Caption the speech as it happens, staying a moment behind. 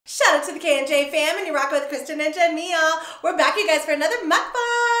Shout out to the K&J Fam, and you're rocking with Kristin and Jamil. We're back, you guys, for another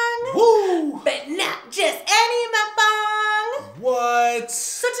mukbang. Woo! But not just any mukbang. What?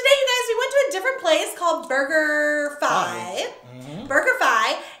 So today, you guys, we went to a different place called BurgerFI.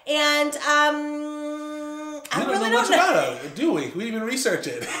 BurgerFI, and we don't know much about it, do we? We didn't even research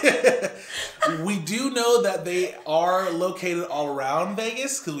it. We do know that they are located all around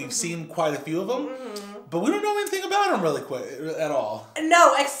Vegas because we've seen quite a few of them. But we don't know anything about them really quick at all.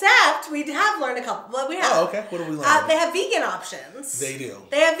 No, except we have learned a couple. Well, we have. Oh, okay. What have we learned? They have vegan options. They do.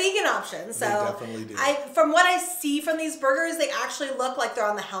 They have vegan options. So they definitely do. From what I see from these burgers, they actually look like they're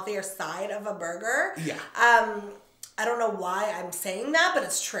on the healthier side of a burger. Yeah. I don't know why I'm saying that, but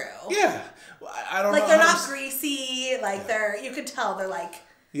it's true. Yeah. I don't know. Like, they're not greasy. Like, you could tell they're like...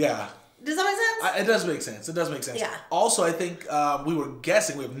 Yeah. Does that make sense? It does make sense. It does make sense. Yeah. Also, I think we were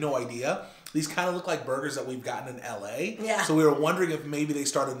guessing, we have no idea. These kind of look like burgers that we've gotten in LA. Yeah. So we were wondering if maybe they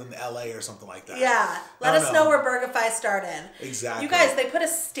started in LA or something like that. Yeah. Let us know where BurgerFi started. Exactly. You guys, they put a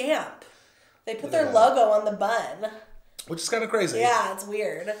stamp. They put their logo on the bun. Which is kind of crazy. Yeah, it's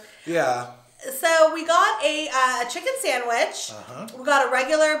weird. Yeah. So we got a chicken sandwich. We got a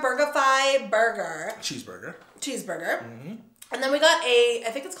regular BurgerFi burger. Cheeseburger. And then we got I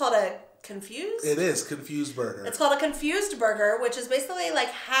think it's called a confused? It is confused burger. It's called a confused burger, which is basically like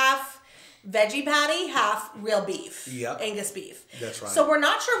half veggie patty, half real beef. Yep. Angus beef. That's right. So we're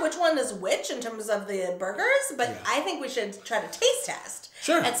not sure which one is which in terms of the burgers, but I think we should try to taste test.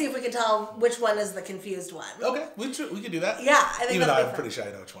 Sure. And see if we can tell which one is the confused one. Okay, we could do that. Yeah, I think even though I'm fun. pretty sure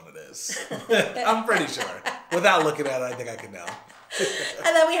I know which one it is. I'm pretty sure. Without looking at it, I think I can know.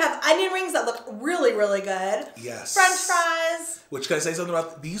 And then we have onion rings that look really, really good. Yes. French fries. Which, can I say something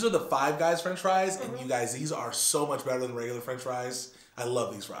about? These are the Five Guys French fries, and you guys, these are so much better than regular French fries. I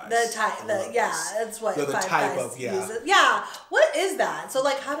love these fries. That's what they're the Five type Guys of uses. Yeah. What is that? So,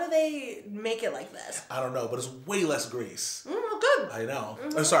 like, how do they make it like this? I don't know, but it's way less grease. Good. I know.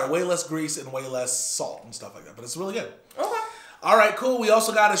 Oh, sorry, way less grease and way less salt and stuff like that, but it's really good. Okay. All right, cool. We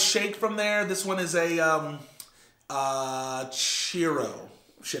also got a shake from there. This one is a churro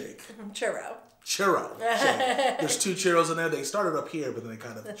shake. Churro shake. There's two churros in there. They started up here, but then they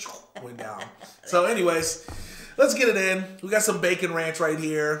kind of went down. So anyways, let's get it in. We got some bacon ranch right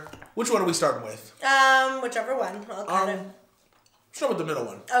here. Which one are we starting with? Whichever one. I'll start with the middle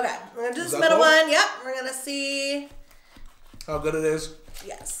one. Okay. We're going to do this middle one. Yep. We're going to see how good it is.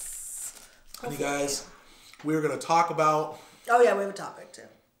 Yes. And you guys, we're going to talk about... Oh, yeah. We have a topic, too.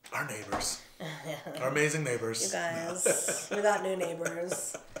 Our neighbors. Our amazing neighbors. You guys. We got new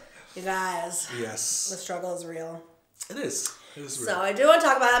neighbors. You guys. Yes. The struggle is real. It is. It is real. So I do want to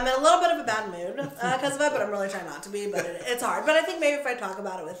talk about it. I'm in a little bit of a bad mood because of it, but I'm really trying not to be. But it's hard. But I think maybe if I talk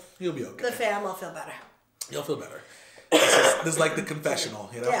about it with you'll be okay. The fam, I'll feel better. You'll feel better. This is like the confessional,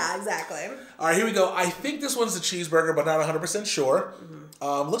 you know? Yeah, exactly. All right, here we go. I think this one's a cheeseburger, but not 100% sure.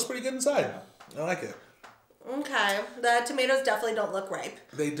 Looks pretty good inside. I like it. Okay. The tomatoes definitely don't look ripe.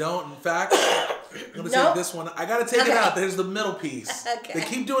 They don't. In fact, I'm going to take this one. I got to take it out. There's the middle piece. Okay. They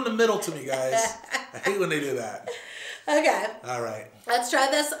keep doing the middle to me, guys. I hate when they do that. Okay. All right. Let's try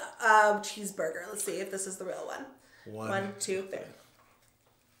this cheeseburger. Let's see if this is the real one. 1, 2, 3.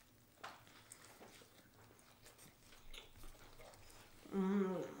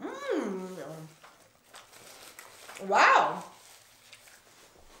 Wow.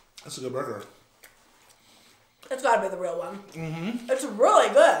 That's a good burger. It's got to be the real one. It's really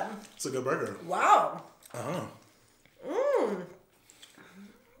good. It's a good burger. Wow.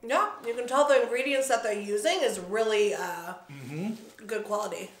 Yeah, you can tell the ingredients that they're using is really good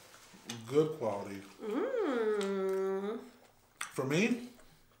quality. Good quality. For me,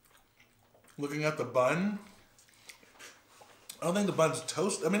 looking at the bun, I don't think the bun's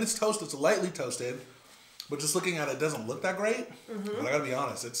toasted. I mean, it's toasted. It's lightly toasted. But just looking at it, doesn't look that great. But I gotta be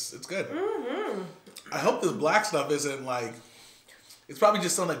honest, it's good. I hope this black stuff isn't like... It's probably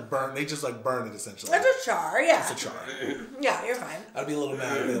just something like burnt. They just like burn it essentially. It's a char, yeah. It's a char. Yeah, you're fine. I'd be a little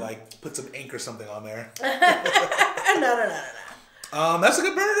mad if they like put some ink or something on there. No. That's a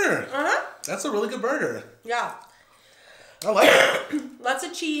good burger. That's a really good burger. Yeah. I like it. Lots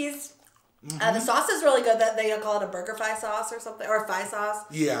of cheese. The sauce is really good. That they call it a BurgerFi sauce or something, or a Fi sauce.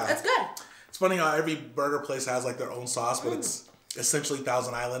 Yeah. It's good. It's funny how every burger place has like their own sauce, but it's essentially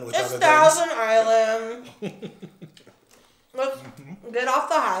Thousand Island with other things. Thousand Island. Let's get off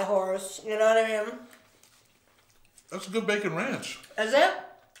the high horse. You know what I mean? That's a good bacon ranch. Is it?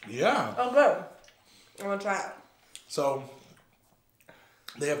 Yeah. Oh, good. I'm going to try it. So,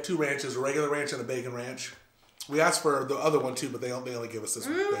 they have two ranches, a regular ranch and a bacon ranch. We asked for the other one too, but they only give us this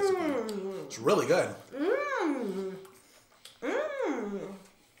one, basically. It's really good.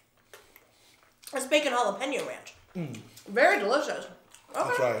 It's bacon jalapeno ranch. Very delicious. Okay.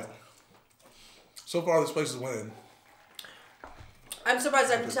 That's right. So far, this place is winning. I'm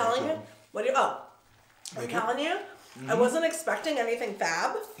surprised. I'm telling you. What do you? Oh, I'm telling you. I wasn't expecting anything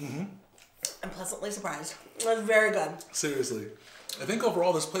fab. I'm pleasantly surprised. It was very good. Seriously. I think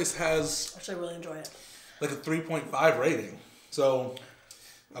overall this place has... Actually, I really enjoy it. Like a 3.5 rating. So,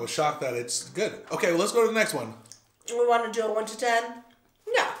 I was shocked that it's good. Okay, well, let's go to the next one. We want to do a 1 to 10?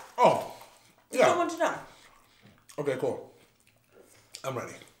 Yeah. Oh. Let's Yeah. do 1 to 10. Okay, cool. I'm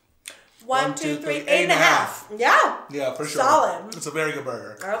ready. 1, 2, 3, 8.5. Yeah. Yeah, for sure. Solid. It's a very good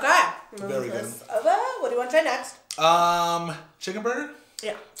burger. Okay. Very good. Over. What do you want to try next? Chicken burger?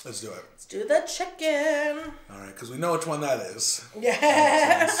 Yeah. Let's do it. Let's do the chicken. All right, because we know which one that is.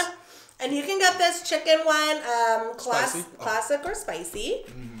 Yeah. And you can get this chicken one classic or spicy.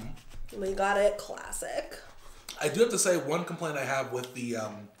 We got it classic. I do have to say one complaint I have with the,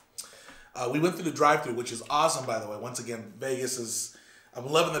 we went through the drive-thru, which is awesome, by the way. Once again, Vegas is, I'm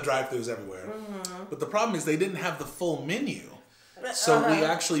loving the drive-thrus everywhere. But the problem is they didn't have the full menu. So we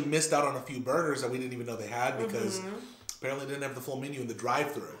actually missed out on a few burgers that we didn't even know they had because apparently they didn't have the full menu in the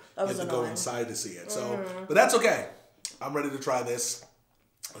drive-thru. You had to go inside to see it. So, but that's okay. I'm ready to try this.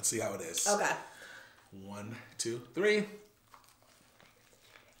 Let's see how it is. Okay. 1, 2, 3.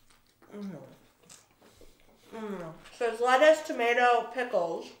 So it's lettuce, tomato,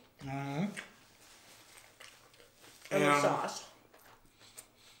 pickles. And the sauce.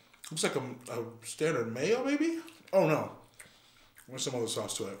 Looks like a standard mayo, maybe? Oh, no. There's some other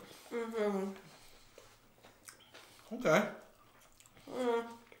sauce to it. Okay.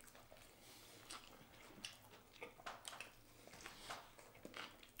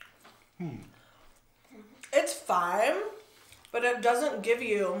 It's fine, but it doesn't give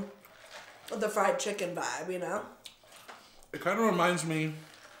you the fried chicken vibe, you know? It kind of reminds me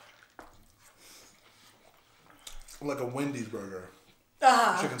of like a Wendy's burger.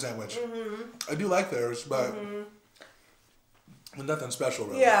 Chicken sandwich. I do like theirs, but nothing special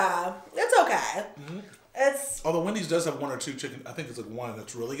really. Yeah, it's okay. It's... Although Wendy's does have 1 or 2 chicken, I think it's like one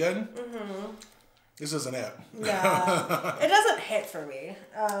that's really good. This isn't it. Yeah. It doesn't hit for me.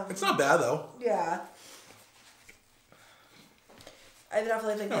 It's not bad though. Yeah. I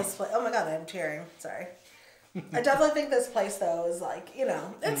definitely think this place... Oh my god, I'm tearing. Sorry. I definitely think this place, though, is like, you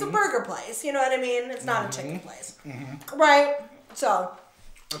know, it's a burger place. You know what I mean? It's not a chicken place. Right? So,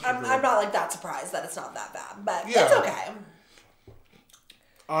 I'm not like that surprised that it's not that bad. But it's okay.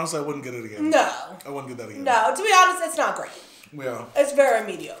 Honestly, I wouldn't get it again. No. I wouldn't get that again. No, to be honest, it's not great. Yeah. It's very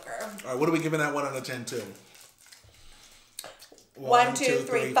mediocre. All right, what are we giving that 1 out of 10 to? 1, 2,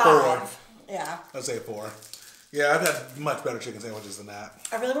 3, 5. 4. Yeah. Let's say 4. Yeah, I've had much better chicken sandwiches than that.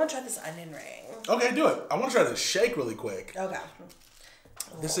 I really want to try this onion ring. Okay, do it. I want to try this shake really quick. Okay.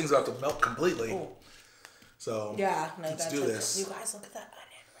 This thing's about to melt completely. Ooh. So, yeah, no, let's do this. You guys, look at that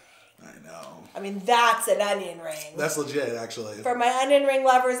onion ring. I know. I mean, that's an onion ring. That's legit, actually. For my onion ring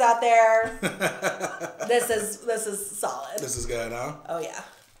lovers out there, this is solid. This is good, huh? Oh, yeah.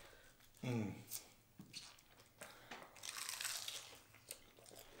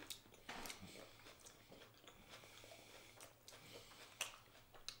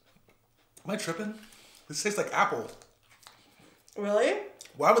 Am I tripping? This tastes like apple. Really?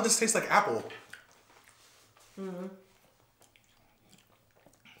 Why would this taste like apple?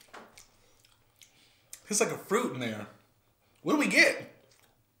 Tastes like a fruit in there. What do we get?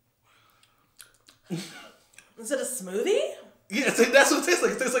 Is it a smoothie? Yeah, that's what it tastes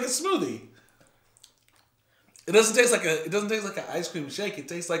like. It tastes like a smoothie. It doesn't taste like an ice cream shake. It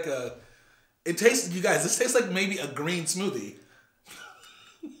tastes like a. It tastes, you guys. This tastes like maybe a green smoothie.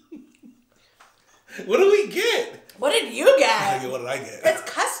 What do we get? What did you get? What did I get? It's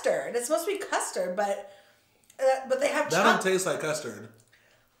custard. It's supposed to be custard, but they have that don't taste like custard.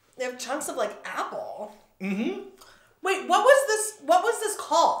 They have chunks of like apple. Wait, what was this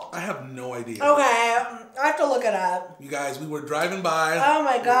called? I have no idea. Okay, I have to look it up. You guys, we were driving by. Oh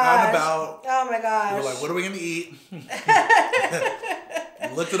my gosh. About. Oh my gosh. We were like, what are we gonna eat?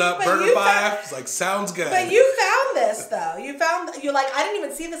 Looked it up, BurgerFI. It's like, sounds good. But you found this though. You're like, I didn't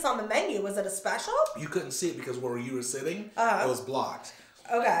even see this on the menu. Was it a special? You couldn't see it because where you were sitting, it was blocked.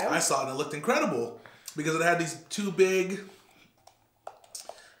 Okay. I saw it and it looked incredible because it had these 2 big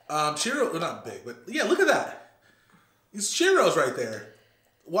Cheetos. Well, not big, but yeah, look at that. These Cheetos right there.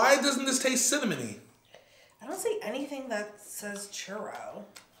 Why doesn't this taste cinnamony? I don't see anything that says churro.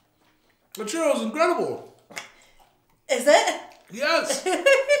 The churro's incredible. Is it? Yes. Can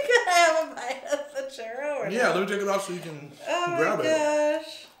I have a bite of the churro? Or yeah, no? let me take it off so you can Oh grab my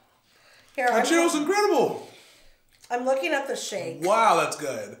gosh. Here, that churro's incredible. I'm looking at the shake. Wow, that's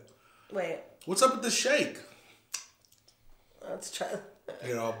good. Wait. What's up with the shake? Let's try.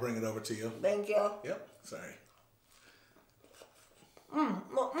 Here, I'll bring it over to you. Thank you. Yep. Sorry.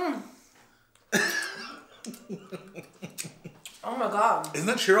 Oh my god. Isn't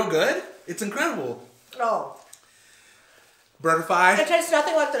that churro good? It's incredible. Oh. BurgerFI. It tastes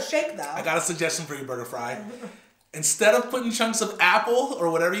nothing like the shake though. I got a suggestion for you, BurgerFI. Instead of putting chunks of apple or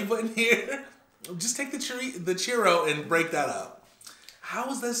whatever you put in here, just take the churro and break that up. How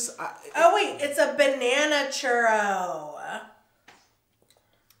is this? Oh wait, it's a banana churro.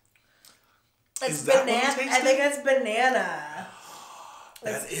 It's banana. I think it's banana.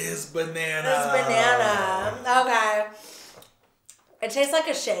 That is banana. It's banana. Okay. It tastes like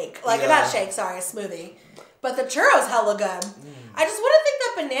a shake. Like, not shake, sorry, a smoothie. But the churro's hella good. I just wouldn't think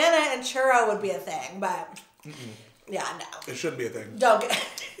that banana and churro would be a thing, but yeah, no. It shouldn't be a thing. Don't get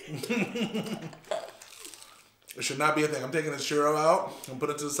It should not be a thing. I'm taking this churro out and put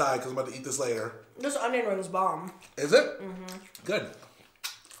it to the side because I'm about to eat this later. This onion ring's bomb. Is it? Mm-hmm. Good.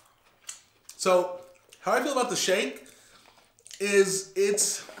 So, how I feel about the shake is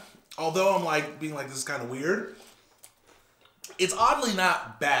it's, although I'm like being like this is kind of weird, it's oddly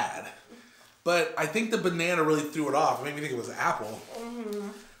not bad. But I think the banana really threw it off. It made me think it was an apple. Mm-hmm.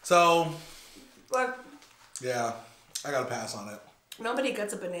 So, But yeah, I gotta pass on it. Nobody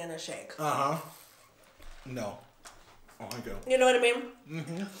gets a banana shake. Uh-huh. No. Oh, thank you. You know what I mean?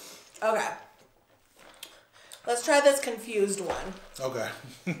 Mm-hmm. Okay. Let's try this confused one. Okay.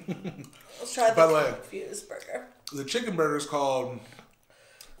 Let's try the confused burger. The chicken burger is called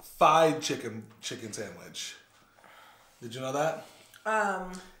fried chicken sandwich. Did you know that?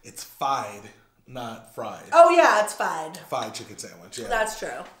 It's fried, not fried. Oh yeah, it's fried. Fried chicken sandwich, yeah. That's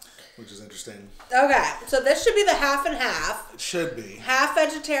true. Which is interesting. Okay, so this should be the half and half. It should be. Half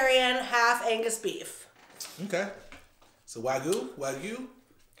vegetarian, half Angus beef. Okay. So Wagyu?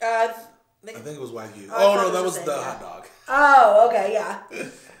 I think it was Wagyu. Oh, no, that was the hot dog. Oh, okay, yeah.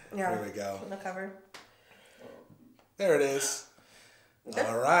 There we go. On the cover. There it is. Okay.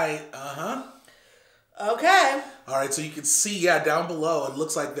 All right. Uh-huh. Okay. All right, so you can see, down below, it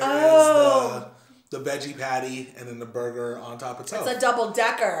looks like there is the veggie patty and then the burger on top itself. It's a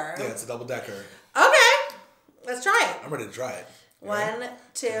double-decker. Yeah, it's a double-decker. Okay. Let's try it. I'm ready to try it. 1,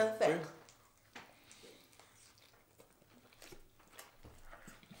 2, 3.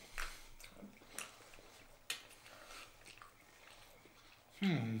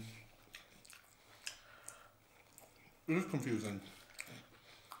 It is confusing.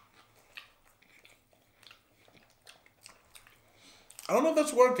 I don't know if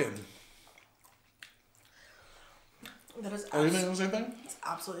that's working. That is Are you making the same thing? It's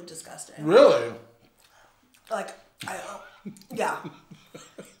absolutely disgusting. Really? Like, yeah.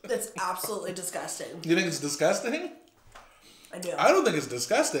 It's absolutely disgusting. You think it's disgusting? I do. I don't think it's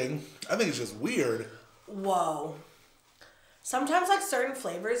disgusting. I think it's just weird. Whoa. Sometimes, like, certain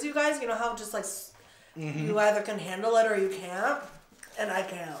flavors, you guys, you know how just, like, you either can handle it or you can't? And I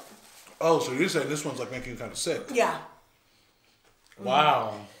can't. Oh, so you're saying this one's, like, making you kind of sick? Yeah.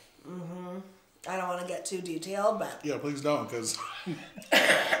 Wow. Mm-hmm. I don't want to get too detailed, but... Yeah, please don't, because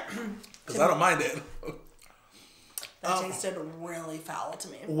I don't mind it. That tasted really foul to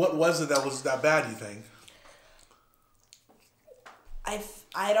me. What was it that was that bad, you think? I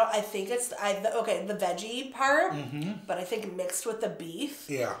think it's the veggie part, but I think mixed with the beef.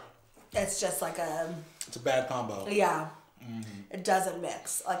 Yeah. It's just like it's a bad combo. Yeah. Mm-hmm. It doesn't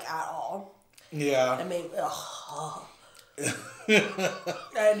mix like at all. Yeah. I mean,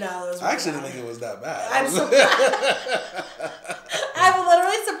 I know. I actually didn't think it was that bad. I'm surprised. I'm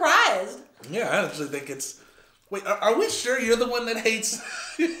literally surprised. Yeah, I actually think it's. Wait, are we sure you're the one that hates,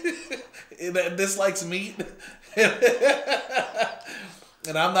 that dislikes meat?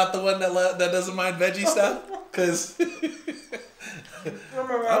 And I'm not the one that doesn't mind veggie stuff? Because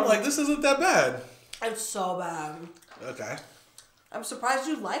I'm like, this isn't that bad. It's so bad. Okay. I'm surprised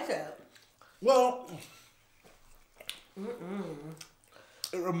you like it. Well,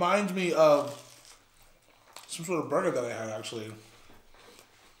 it reminds me of some sort of burger that I had, actually.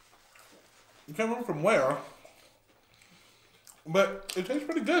 I can't remember from where. But it tastes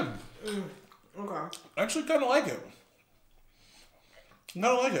pretty good. Okay. I actually kind of like it. I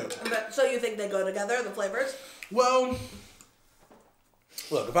don't like it. So you think they go together, the flavors? Well,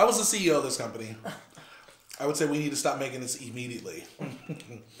 look, if I was the CEO of this company, I would say we need to stop making this immediately.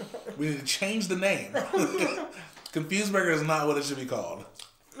 We need to change the name. Confused Burger is not what it should be called.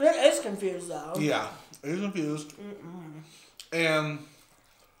 It is confused, though. Yeah, it is confused. And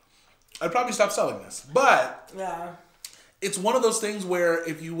I'd probably stop selling this. But yeah, it's one of those things where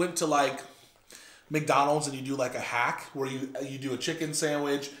if you went to like McDonald's and you do like a hack where you do a chicken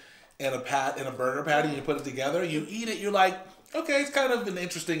sandwich and a burger patty, and you put it together. You eat it. You're like, okay, it's kind of an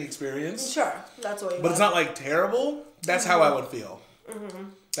interesting experience. Sure, that's what you. But it's not like terrible. That's how I would feel.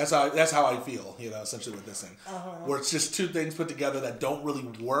 That's how I feel. You know, essentially with this thing, where it's just two things put together that don't really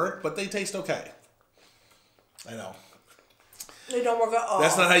work, but they taste okay. I know. They don't work at all.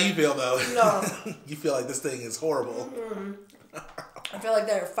 That's not how you feel, though. No. You feel like this thing is horrible. I feel like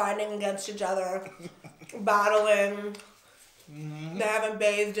they're fighting against each other, battling. They haven't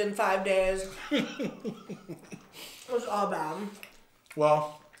bathed in 5 days. It was all bad.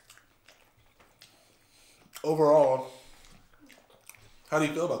 Well, overall, how do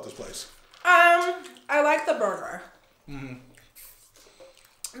you feel about this place? I like the burger.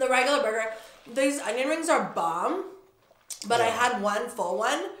 The regular burger. These onion rings are bomb, but I had one full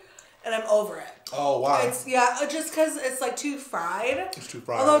one, and I'm over it. Oh, wow. It's, yeah, just because it's like too fried. It's too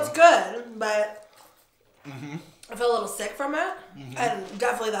fried. Although it's good, but I feel a little sick from it. And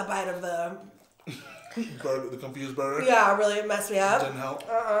definitely that bite of the... burger, the confused burger? Yeah, really messed me up. Didn't help?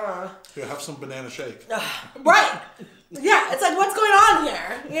 Here, have some banana shake. Right. Yeah, it's like, what's going on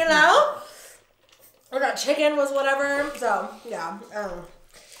here? You know? Or that chicken was whatever. So, yeah.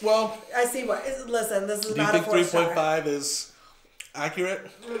 Well, I see what... Listen, this is do you not a think 4-star. 3.5 is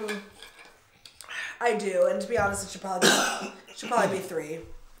accurate? I do, and to be honest, it should probably be 3.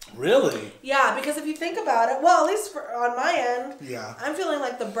 Really? Yeah, because if you think about it, well, at least on my end, Yeah. I'm feeling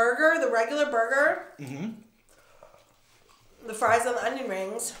like the burger, the regular burger, the fries and the onion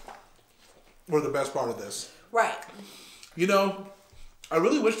rings, Were the best part of this. right? You know, I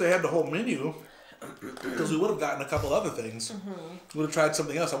really wish they had the whole menu, because we would have gotten a couple other things. We would have tried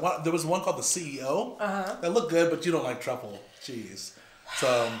something else. There was one called the CEO. That looked good, but you don't like truffle cheese.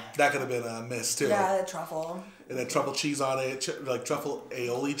 So that could have been a miss, too. Yeah, the truffle. It had truffle cheese on it, like truffle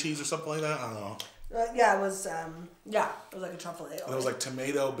aioli cheese or something like that. I don't know. Yeah, it was like a truffle ale. And it was like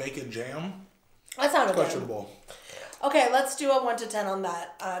tomato bacon jam. That sounded Questionable. good. Okay, let's do a 1 to 10 on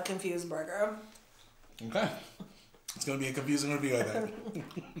that confused burger. Okay. It's going to be a confusing review, I think.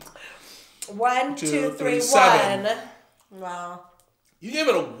 1, 2, 3, 7. 1. Wow. You gave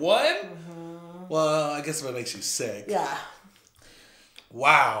it a 1? Well, I guess if it makes you sick. Yeah.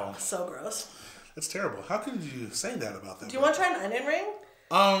 Wow. So gross. That's terrible. How could you say that about them? Do you want to try an onion ring?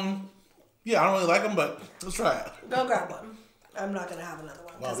 Yeah, I don't really like them, but let's try it. Go grab one. I'm not going to have another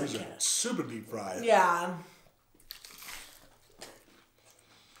one. Wow, Because these I are can't. super deep fried. Yeah.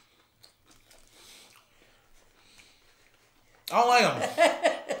 I don't like them.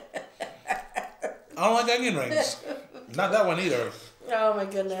 I don't like onion rings. Not that one either. Oh my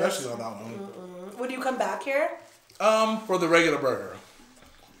goodness. Especially on that one. Would you come back here? For the regular burger.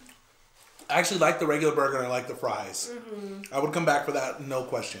 I actually like the regular burger and I like the fries. I would come back for that, no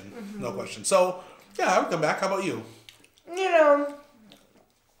question. No question. So, yeah, I would come back. How about you? You know,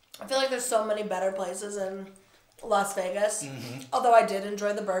 I feel like there's so many better places in Las Vegas. Although I did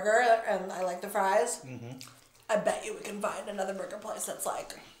enjoy the burger and I like the fries. I bet you we can find another burger place that's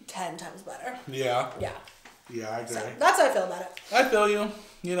like 10 times better. Yeah. Yeah. Yeah, I agree. So that's how I feel about it. I feel you.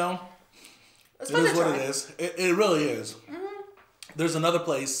 You know, It's it fun is to what try. it is. It really is. There's another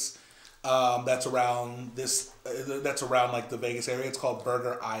place that's around this. That's around like the Vegas area. It's called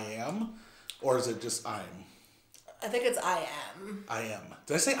Burger I Am, or is it just I'm? I think it's I am. I am.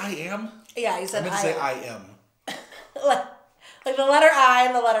 Did I say I am? Yeah, you said I meant to say I am. like the letter I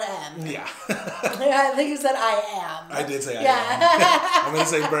and the letter M. Yeah. I think you said I am. I did say I Yeah. am. I'm gonna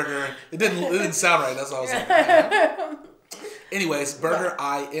say burger. It didn't sound right. That's all I was saying. Anyways, Burger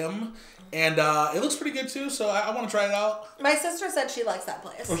I Am. And it looks pretty good too, so I want to try it out. My sister said she likes that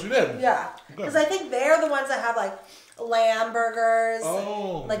place. Oh, she did? Yeah. Good. Because I think they're the ones that have like lamb burgers,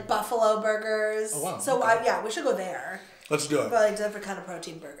 Oh. like buffalo burgers. Oh, wow. So Okay. yeah, we should go there. Let's do it. For like different kind of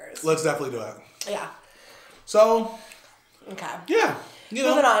protein burgers. Let's definitely do it. Yeah. So, Okay. yeah. You know.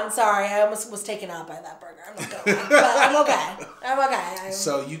 Moving on. Sorry, I almost was taken out by that burger. I'm not gonna lie. But I'm okay. I'm okay.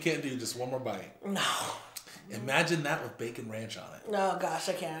 So you can't do just one more bite. No. Imagine that with bacon ranch on it. Oh gosh,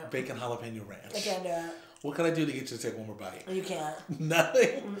 I can't. Bacon jalapeno ranch. I can't do it. What can I do to get you to take one more bite? You can't.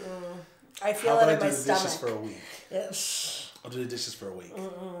 Nothing. I feel How it about in I my do the stomach. dishes for a week? Yeah. I'll do the dishes for a week.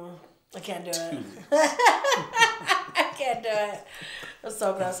 I can't do it. 2 weeks. I can't do it. It's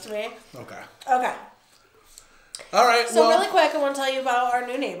so gross to me. Okay. Okay. All right. So well, really quick, I want to tell you about our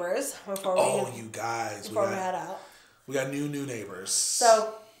new neighbors before we you guys. before we head out. We got new neighbors.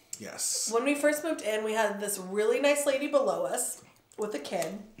 So yes. when we first moved in, we had this really nice lady below us with a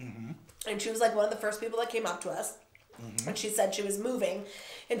kid, and she was like one of the first people that came up to us. And she said she was moving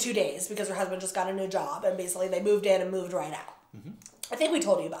in 2 days because her husband just got a new job, and basically they moved in and moved right out. I think we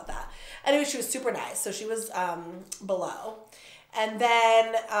told you about that. Anyway, she was super nice. So she was below. And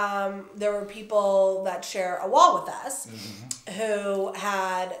then there were people that share a wall with us who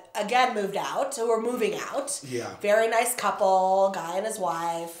had, again, moved out, who were moving out. Yeah. Very nice couple, guy and his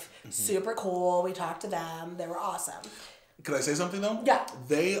wife. Super cool. We talked to them. They were awesome. Could I say something, though? Yeah.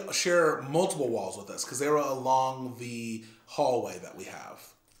 They share multiple walls with us because they were along the hallway that we have.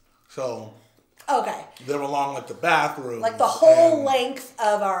 So... Okay. They were along like the bathroom. Like the whole length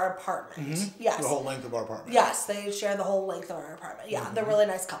of our apartment. Yes. The whole length of our apartment. Yes, they share the whole length of our apartment. Yeah, they're a really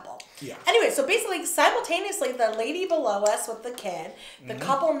nice couple. Yeah. Anyway, so basically, simultaneously, the lady below us with the kid, the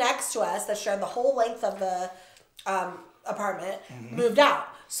couple next to us that shared the whole length of the apartment moved out.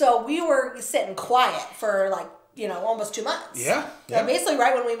 So we were sitting quiet for like, almost 2 months. Yeah. And basically,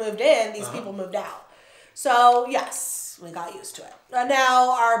 right when we moved in, these people moved out. So, yes, we got used to it.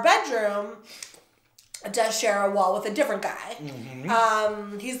 Now, our bedroom does share a wall with a different guy.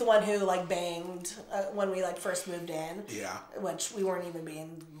 He's the one who like banged when we like first moved in. Yeah. Which we weren't even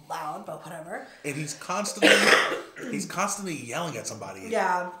being loud, but whatever. And he's constantly yelling at somebody.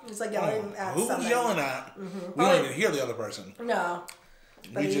 Yeah, he's like yelling at who somebody. Who's yelling at? We don't even hear the other person. No.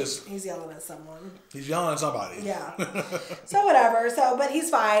 But he's yelling at someone. He's yelling at somebody. Yeah. So whatever. But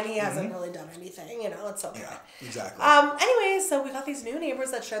he's fine. He hasn't really done anything. It's okay. Yeah, exactly. Anyway, so we got these new neighbors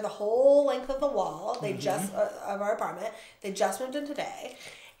that share the whole length of the wall. They just of our apartment. They just moved in today,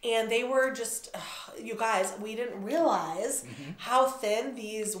 and they were just, you guys. We didn't realize how thin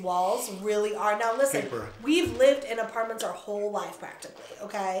these walls really are. Now listen, we've lived in apartments our whole life practically.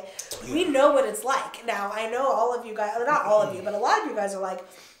 Okay, we know what it's like. Now I know all of you guys, not all of you, but a lot of you guys are like,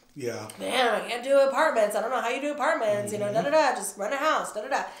 yeah, man, I can't do apartments. I don't know how you do apartments. Just rent a house.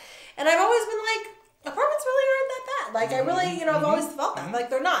 And I've always been like, apartments really aren't that bad. Like I really, I've always felt that.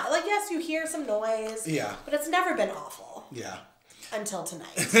 Like they're not. Like yes, you hear some noise. Yeah. But it's never been awful. Yeah. Until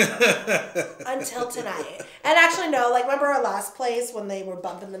tonight. Until tonight. And actually, no, like, remember our last place when they were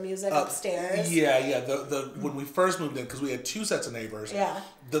bumping the music upstairs? Yeah. When we first moved in, because we had 2 sets of neighbors. Yeah.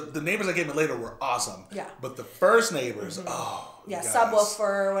 The neighbors that came in later were awesome. Yeah. But the first neighbors, yeah, subwoofer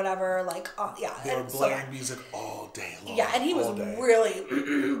or whatever, like, yeah. They were blaring music all day long. Yeah, and he was really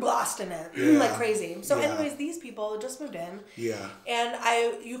blasting it like crazy. So anyways, these people just moved in. Yeah. And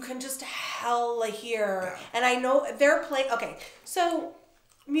you can just hella hear, and I know they're playing, okay, so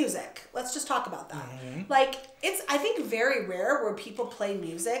music, let's just talk about that. Like, it's, I think, very rare where people play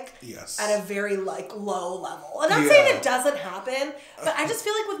music at a very, like, low level. I'm not saying it doesn't happen, but I just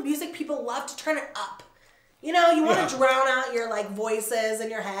feel like with music, people love to turn it up. You want to drown out your, like, voices in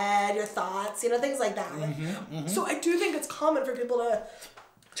your head, your thoughts, things like that. So I do think it's common for people to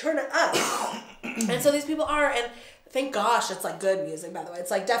turn it up. And so these people are, and thank gosh it's, like, good music, by the way. It's,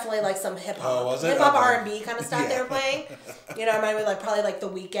 like, definitely, like, some hip-hop. Hip-hop R&B kind of stuff they were playing. It might be, like, probably, like, The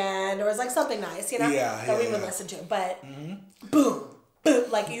Weeknd, or it was, like, something nice, that we would listen to. But, boom.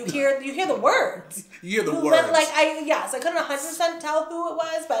 Like you hear the words. You hear the words. Like I couldn't 100% tell who it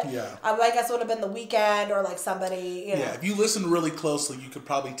was, but I guess it would have been The Weeknd or like somebody. Yeah, if you listen really closely, you could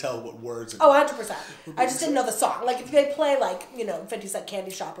probably tell what words. 100%. I just didn't know the song. Like if they play like 50 Cent Candy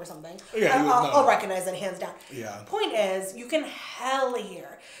Shop or something, I'll recognize it hands down. Yeah. Point is, you can hella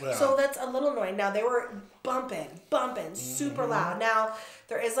hear. Yeah. So that's a little annoying. Now they were bumping, super loud. Now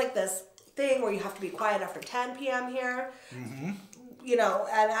there is like this thing where you have to be quiet after 10 p.m. here.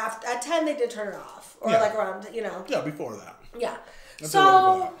 And at 10 they did turn it off, or like around, Yeah, before that. Yeah.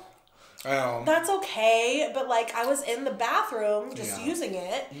 So that's okay, but like I was in the bathroom just using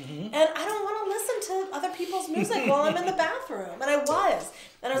it, and I don't want to listen to other people's music while I'm in the bathroom, and I was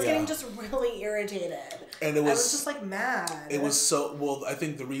getting just really irritated, and I was just like mad. It was so I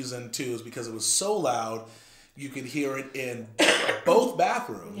think the reason too is because it was so loud. You could hear it in both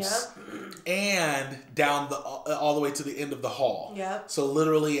bathrooms and down all the way to the end of the hall. Yeah. So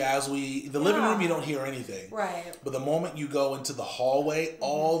literally the living room, you don't hear anything. Right. But the moment you go into the hallway,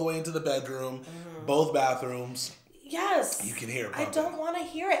 all the way into the bedroom, both bathrooms. Yes. You can hear it. I don't want to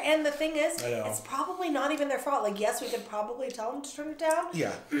hear it. And the thing is, it's probably not even their fault. Like, yes, we could probably tell them to turn it down.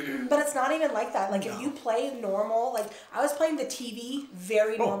 Yeah. But it's not even like that. Like, if you play normal, like, I was playing the TV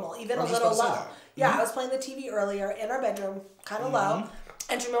very normal, even a little low. Yeah, I was playing the TV earlier in our bedroom, kind of low.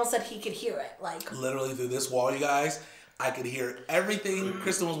 And Jamil said he could hear it. Like, literally through this wall, you guys, I could hear everything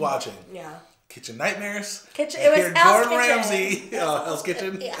Kristen was watching. Yeah. Kitchen Nightmares. It was Gordon Ramsay. Hell's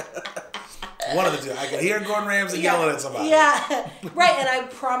Kitchen. Yeah. One of the two. I could hear Gordon Ramsay yelling at somebody. Yeah. Right, and I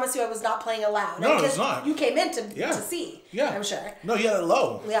promise you I was not playing it loud. No, it's not. You came in to see. Yeah. I'm sure. No, you had it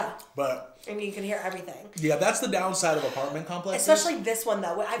low. Yeah. But. And you can hear everything. Yeah, that's the downside of apartment complexes. Especially this one,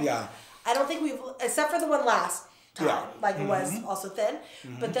 though. I don't think except for the one last, time. Like it was also thin,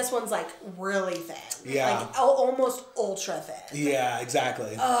 but this one's like really thin. Yeah. Like almost ultra thin. Yeah,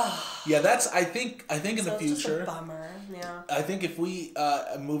 exactly. Yeah, that's I think in the future. Just a bummer. Yeah. I think if we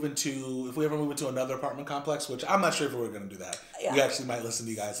ever move into another apartment complex, which I'm not sure if we're going to do that, we actually might listen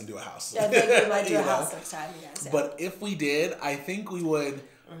to you guys and do a house. Yeah, I think we might do a house next time, you guys. Yeah. But if we did, I think we would.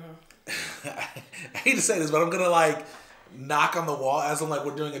 I hate to say this, but I'm gonna like knock on the wall as I'm like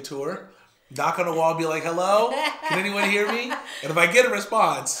we're doing a tour. Knock on the wall, and be like, "Hello, can anyone hear me?" And if I get a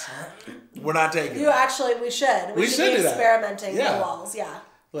response, we're not taking it. We should. We should be experimenting with the walls. Yeah.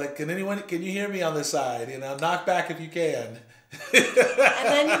 Like, can you hear me on this side? You know, knock back if you can. And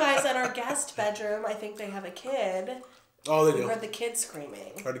then you guys at our guest bedroom, I think they have a kid. Oh, they do. We heard the kid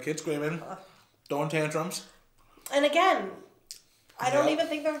screaming. Throwing tantrums. And again, I don't even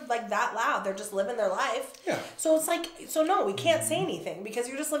think they're like that loud. They're just living their life. Yeah. So it's like, no, we can't say anything because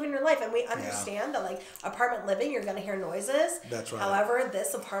you're just living your life. And we understand that like apartment living, you're going to hear noises. That's right. However,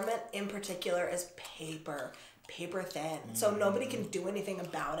 this apartment in particular is paper thin. So nobody can do anything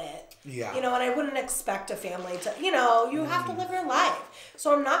about it. Yeah. You know, and I wouldn't expect a family to, you know, you have to live your life.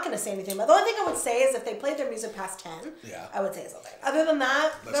 So I'm not going to say anything. But the only thing I would say is if they played their music past 10, I would say something. Other than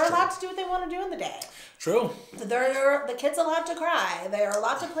that, they're allowed to do what they want to do in the day. True. The kid's allowed to cry. They are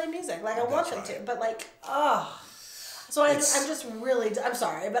allowed to play music. Like, I want them to. But, like, So I'm just really, I'm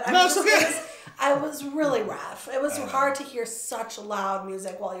sorry. But it's okay. I was really rough. It was hard to hear such loud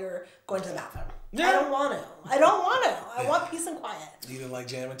music while you're going to the bathroom. Yeah. I don't want to. I want peace and quiet. You didn't like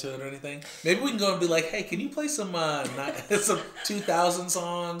jamming to it or anything? Maybe we can go and be like, hey, can you play some 2000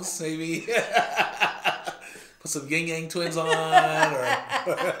 songs, maybe? Put some Yin Yang Twins on, or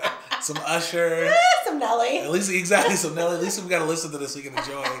some Usher. Some Nelly. At least, exactly, some Nelly. At least we got to listen to this so we can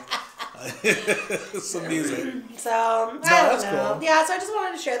enjoy some music. So, I don't know. Cool. Yeah, so I just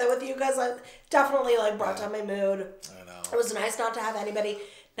wanted to share that with you guys. I definitely like brought down my mood. I know. It was nice not to have anybody.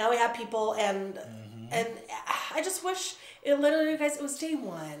 Now we have people, and I just wish it literally, guys, it was day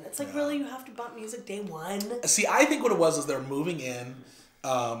one. It's like, really, you have to bump music day one? See, I think what it was is they're moving in.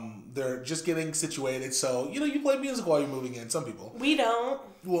 They're just getting situated. So, you know, you play music while you're moving in. Some people. We don't.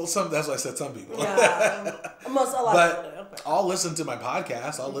 Well, that's why I said some people. Yeah. A lot of people do. But I'll listen to my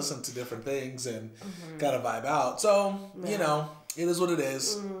podcast. I'll listen to different things and kind of vibe out. So, you know, it is what it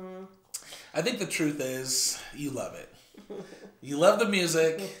is. I think the truth is you love it. You love the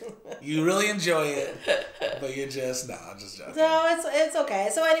music, you really enjoy it, but you're just, I'm just joking. No, it's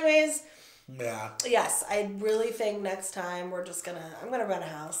okay. So anyways, yes, I really think next time I'm gonna rent a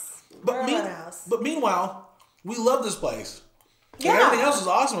house. But meanwhile, we love this place. Yeah. Like, everything else is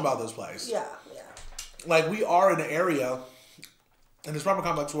awesome about this place. Yeah. Like, we are in an area, in this apartment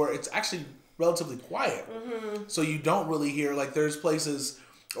complex, where it's actually relatively quiet. So you don't really hear, like, there's places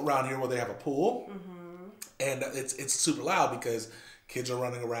around here where they have a pool. And it's super loud because kids are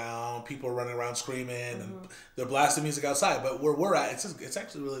running around, people are running around screaming, and they're blasting music outside. But where we're at, it's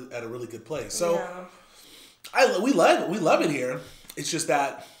actually really at a really good place. So we love it here. It's just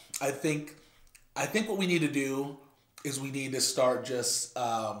that I think what we need to do is we need to start just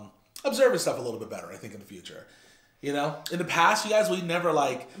observing stuff a little bit better. I think in the future, you know, in the past, you guys, we never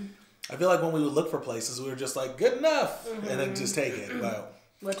like. I feel like when we would look for places, we were just like good enough, and then just take it. But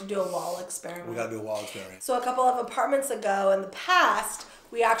we have to do a wall experiment. We got to do a wall experiment. So a couple of apartments ago in the past,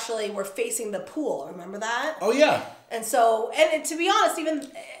 we actually were facing the pool. Remember that? Oh, yeah. And so, and to be honest, I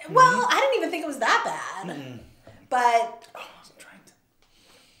didn't even think it was that bad. But I wasn't trying to.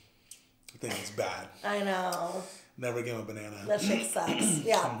 I think it's bad. I know. Never give him a banana. That shit sucks.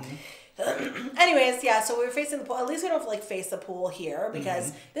 Yeah. Anyways, so we were facing the pool. At least we don't like face the pool here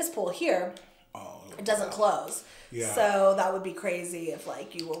because this pool here, it doesn't close. Yeah. So that would be crazy if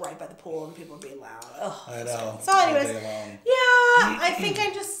like you were right by the pool and people were being loud. Ugh, I know. So anyways, I think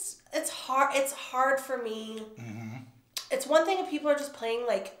it's hard for me. It's one thing if people are just playing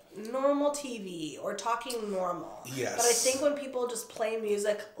like normal TV or talking normal. Yes. But I think when people just play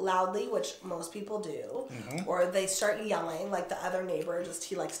music loudly, which most people do, or they start yelling, like the other neighbor,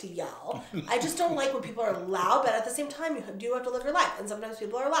 he likes to yell. I just don't like when people are loud, but at the same time, you do have to live your life, and sometimes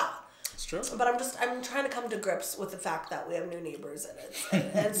people are loud. It's true. But I'm trying to come to grips with the fact that we have new neighbors,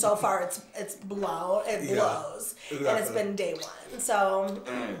 and so far it blows, exactly. And it's been day one, so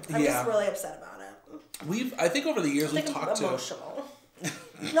I'm just really upset about it. I think over the years we've talked to. Emotional.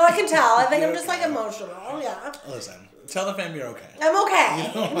 No, I can tell. I think I'm just like emotional. Yeah. Listen, tell the fam you're okay. I'm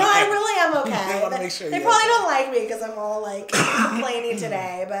okay. I really am okay. I want to make sure they probably don't like me because I'm all like complaining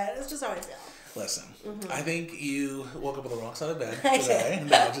today, but it's just how I feel. Listen, I think you woke up on the wrong side of bed today.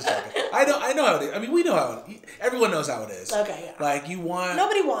 No, just joking. I know how it is. I mean, we know how it. Everyone knows how it is. Okay, yeah. Like, you want.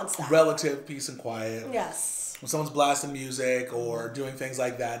 Nobody wants that. Relative peace and quiet. Yes. when someone's blasting music or doing things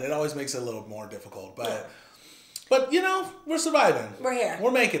like that, it always makes it a little more difficult. But you know, we're surviving. We're here.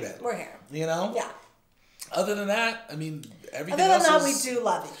 We're making it. We're here. You know? Yeah. Other than that, I mean, everything Other than else that, is we do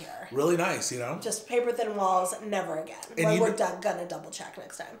love it here. really nice, you know? Just paper thin walls, never again. And We're gonna double check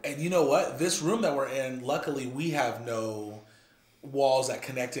next time. And you know what? This room that we're in, luckily, we have no walls that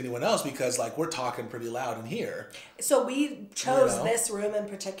connect to anyone else because, like, we're talking pretty loud in here. So we chose this room in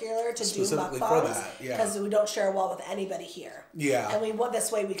particular to do mukbangs because we don't share a wall with anybody here. Yeah. And we want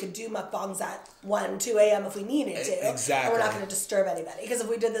this way we could do mukbangs at 1, 2 a.m. if we needed to. Exactly. And we're not going to disturb anybody because if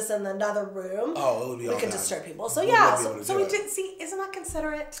we did this in another room, it would be we could disturb people. So yeah, so we did see. Isn't that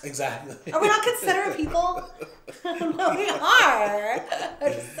considerate? Exactly. Are we not considerate people? No, we are.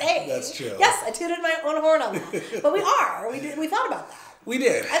 I'm just saying. That's true. Yes, I tooted my own horn on that, but we are. We thought about that. We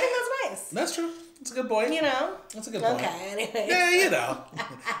did. I think that's nice. That's true. That's a good point. You know? That's a good point. Okay, anyway. Yeah, you know.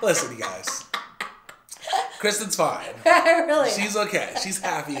 Listen, you guys. Kristen's fine. Really? She's okay. She's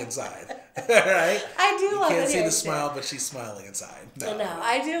happy inside. Right? I do love it here. You can't see the smile, but she's smiling inside. No,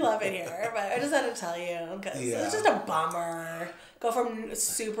 I do love it here, but I just had to tell you because it's just a bummer. Go from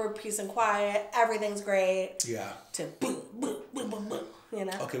super peace and quiet, everything's great, to boom, boom, boom, boom, boom. You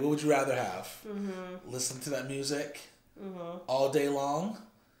know? Okay, what would you rather have? Listen to that music all day long,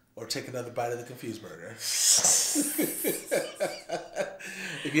 or take another bite of the confused burger?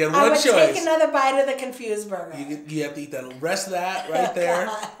 If you had one choice, I would take another bite of the confused burger. You have to eat the rest of that right there,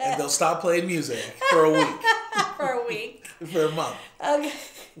 and they'll stop playing music for a week. For a week. For a month. Okay.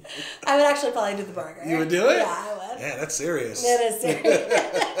 I would actually probably do the burger. You would do it? Yeah, I would. Yeah, that's serious. It is serious.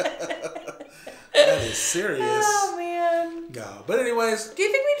 That is serious. Oh, man. No, but anyways. Do you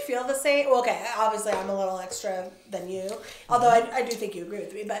think we'd feel the same? Well, okay, obviously I'm a little extra than you. Although I do think you agree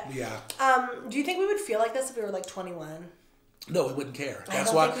with me. But do you think we would feel like this if we were like 21? No, we wouldn't care.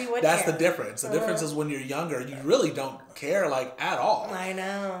 That's the difference. The difference is when you're younger, you really don't care like at all. I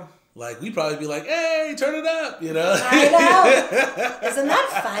know. Like, we'd probably be like, hey, turn it up, you know? I know. Isn't that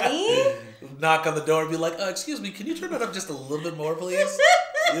funny? Knock on the door and be like, excuse me, can you turn it up just a little bit more, please?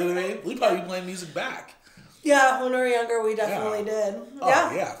 You know what I mean? We'd probably be playing music back. Yeah, when we were younger, we definitely did.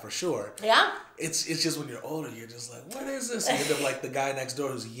 Oh, yeah, for sure. Yeah? It's just when you're older, you're just like, what is this? You end up like the guy next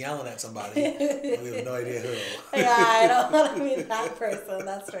door who's yelling at somebody. We have no idea who. Yeah, I don't want to be that person,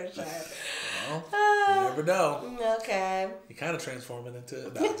 that's for sure. Well, you never know. Okay. You kind of transform it into...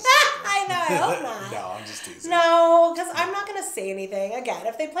 No, I know, I hope not. No, I'm just teasing. No, because I'm not going to say anything. Again,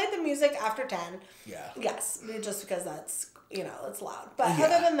 if they played the music after 10, yes, just because that's... You know, it's loud. But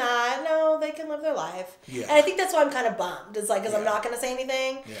other than that, no, they can live their life. Yeah. And I think that's why I'm kind of bummed. It's like, because I'm not going to say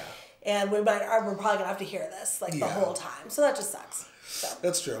anything. Yeah. And we're probably going to have to hear this, like, the whole time. So that just sucks. So.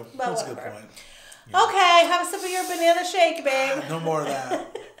 That's true. But that's whatever. a good point. Yeah. Okay, have a sip of your banana shake, babe. No more of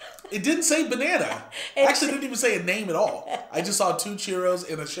that. It didn't say banana. Actually, didn't even say a name at all. I just saw 2 churros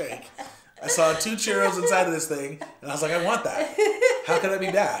in a shake. I saw 2 churros inside of this thing, and I was like, I want that. How could that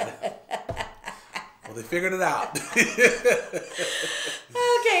be bad? Well, they figured it out. Okay,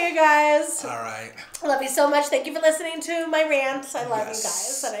 you guys. All right. I love you so much. Thank you for listening to my rant. I love you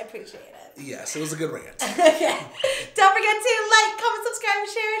guys, and I appreciate it. Yes, it was a good rant. Okay. Don't forget to like, comment, subscribe,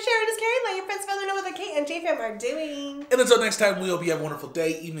 share. Share it is caring. Let your friends family know what the K&J Fam are doing. And until next time, we hope you have a wonderful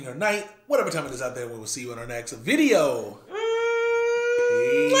day, evening, or night. Whatever time it is out there, we will see you in our next video.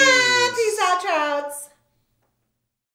 Peace. Peace out, trouts.